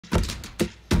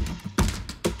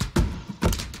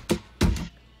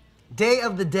Day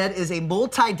of the Dead is a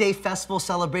multi-day festival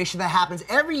celebration that happens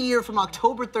every year from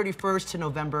October 31st to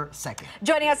November 2nd.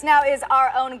 Joining us now is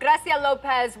our own Gracia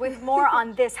Lopez with more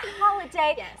on this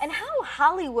holiday and how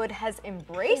Hollywood has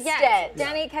embraced it.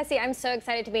 Danny, Cassie, I'm so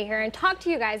excited to be here and talk to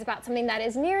you guys about something that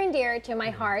is near and dear to my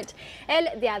heart, El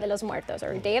Día de los Muertos,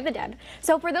 or Day of the Dead.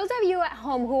 So for those of you at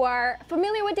home who are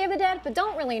familiar with Day of the Dead but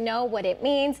don't really know what it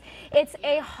means, it's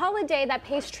a holiday that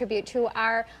pays tribute to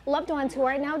our loved ones who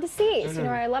are now deceased. You know,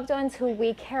 our loved ones who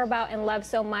we care about and love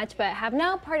so much but have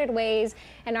now parted ways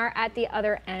and are at the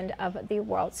other end of the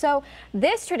world. So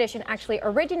this tradition actually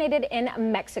originated in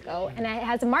Mexico, and it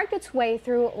has marked its way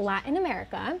through Latin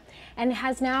America, and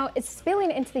it's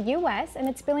spilling into the U.S. and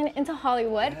it's spilling into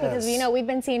Hollywood because, you know, we've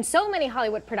been seeing so many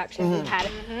Hollywood productions. We've had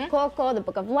Coco, The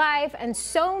Book of Life, and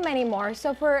so many more.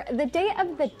 So for the Day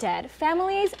of the Dead,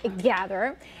 families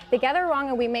gather. They gather around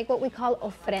and we make what we call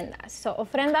ofrendas. So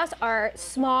ofrendas are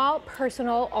small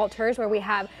personal altars where we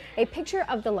have a picture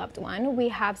of the loved one. We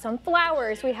have some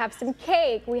flowers, we have some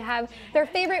cake, we have their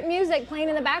favorite music playing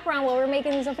in the background while we're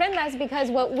making these ofrendas, because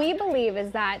what we believe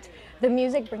is that the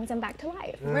music brings them back to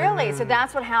life. Really? So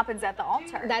that's what happens at the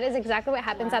altar? That is exactly what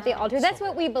happens at the altar. That's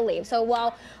what we believe. So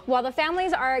while the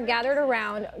families are gathered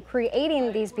around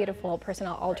creating these beautiful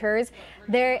personal altars,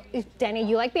 Danny,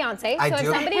 you like Beyonce. I so do.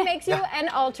 if somebody makes you an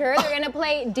altar, they're going to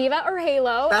play Diva or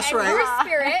Halo. That's and right. Your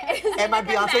spirit is and my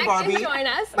Beyonce Barbie. join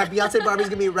us. My Beyonce Barbie's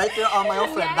going to be right there on my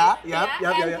ofrenda.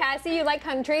 And Cassie, you like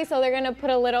country, so they're going to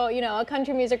put a little, you know, a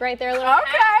country music right there. A little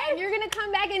Okay. And you're going to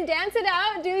come back and dance it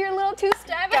out, do your little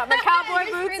two-step. Got my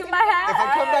cowboy boots in my hat. If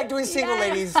I come back doing single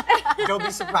ladies, don't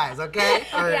be surprised, okay?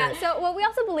 All right. Yeah, so what we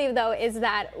also believe, though, is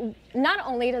that not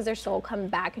only does their soul come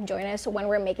back and join us when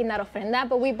we're making that ofrenda,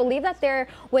 but we believe that they're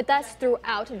with us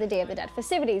throughout the Day of the Dead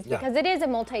festivities, because it is a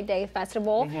multi-day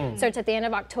festival. Starts at the end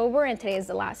of October, and today is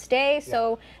the last day,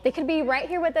 so they could be right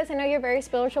here with us. I know you're a very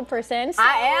spiritual person. So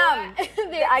I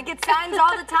am. I get signs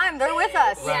all the time. They're with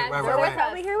us. Right, they're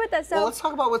probably here with us. So Well, let's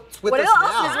talk about what's with what us else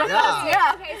now. is with us?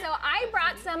 Yeah. Okay, so I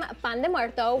brought some pan de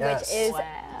muerto, which is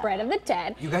bread of the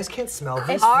dead. You guys can't smell this.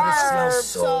 It's This smells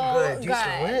so good. Do you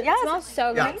smell it? Yeah, it smells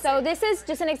so Yeah. good. So this is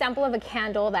just an example of a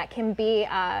candle that can be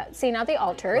seen at the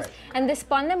altars. Right. And this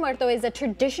pan de muerto is a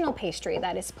traditional pastry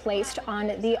that is placed on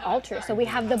the altar. So we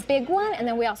have the big one, and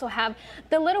then we also have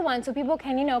the little one, so people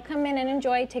can, you know, come in and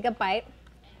enjoy, take a bite.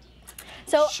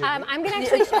 So I'm going to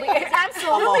actually show you.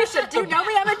 Absolutely should. Do you know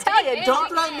me? I'm Italian. Don't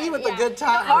threaten me with a good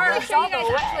time. I'm going okay? to show you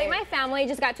guys. Actually, my family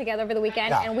just got together over the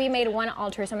weekend, and we made one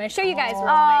altar. So I'm going to show you guys.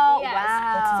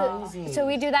 Wow. So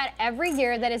we do that every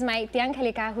year. That is my tia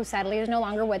Angelica, who sadly is no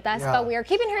longer with us, but we are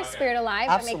keeping her spirit alive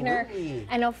by making her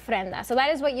an ofrenda. So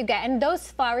that is what you get. And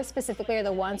those flowers specifically are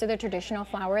the ones, are the traditional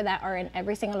flower that are in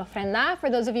every single ofrenda. For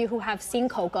those of you who have seen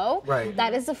Coco,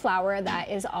 that is the flower that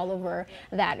is all over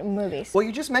that movie. Well,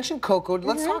 you just mentioned Coco.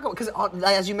 Let's talk about, because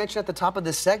as you mentioned at the top of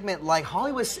this segment, like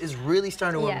Hollywood is really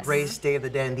starting to embrace Day of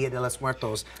the Dead and Dia de los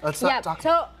Muertos. Let's talk.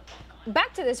 So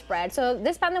back to this bread. So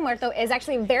this pan de muerto is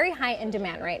actually very high in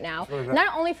demand right now,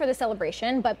 not only for the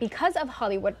celebration, but because of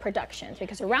Hollywood productions.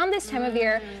 Because around this time of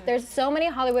year, there's so many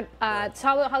Hollywood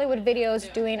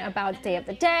videos doing about Day of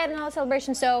the Dead and all the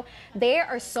celebrations. So they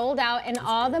are sold out in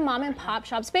all the mom and pop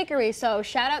shops, bakeries. So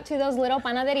shout out to those little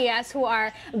panaderias who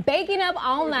are baking up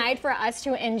all night for us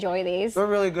to enjoy these. They're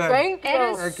really good. Thank you.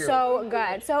 It is so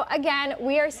good. So again,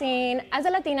 we are seeing, as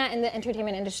a Latina in the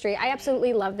entertainment industry, I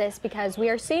absolutely love this because we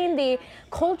are seeing the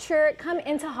culture come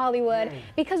into Hollywood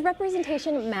because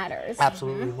representation matters.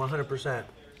 Absolutely, 100%.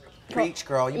 Preach,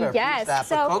 girl. You better preach that.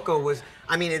 But Coco was,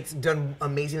 I mean, it's done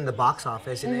amazing in the box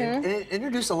office, and it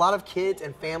introduced a lot of kids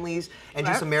and families and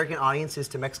just American audiences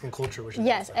to Mexican culture, which is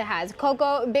awesome. It has.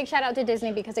 Coco, big shout out to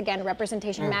Disney because, again,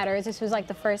 representation matters. This was like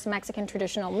the first Mexican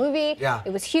traditional movie. Yeah.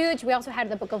 It was huge. We also had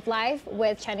The Book of Life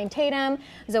with Channing Tatum,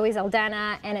 Zoe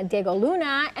Saldana, and Diego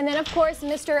Luna. And then, of course,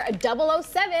 Mr.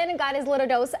 007 got his little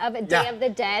dose of Day of the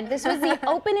Dead. This was the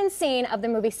opening scene of the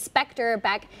movie Spectre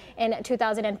back in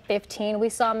 2015. We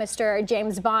saw Mr.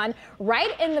 James Bond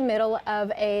right in the middle of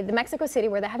the Mexico City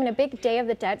where they're having a big Day of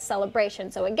the Dead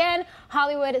celebration. So again,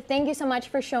 Hollywood, thank you so much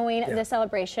for showing this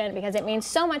celebration because it means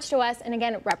so much to us. And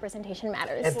again, representation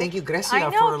matters. And thank you,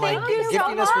 Gracia, for like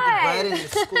gifting us with the bread and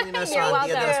schooling us on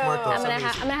Dia de los Muertos.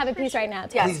 I'm gonna have a piece right now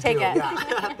too. Yes, take it.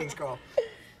 Yeah. Thanks, girl.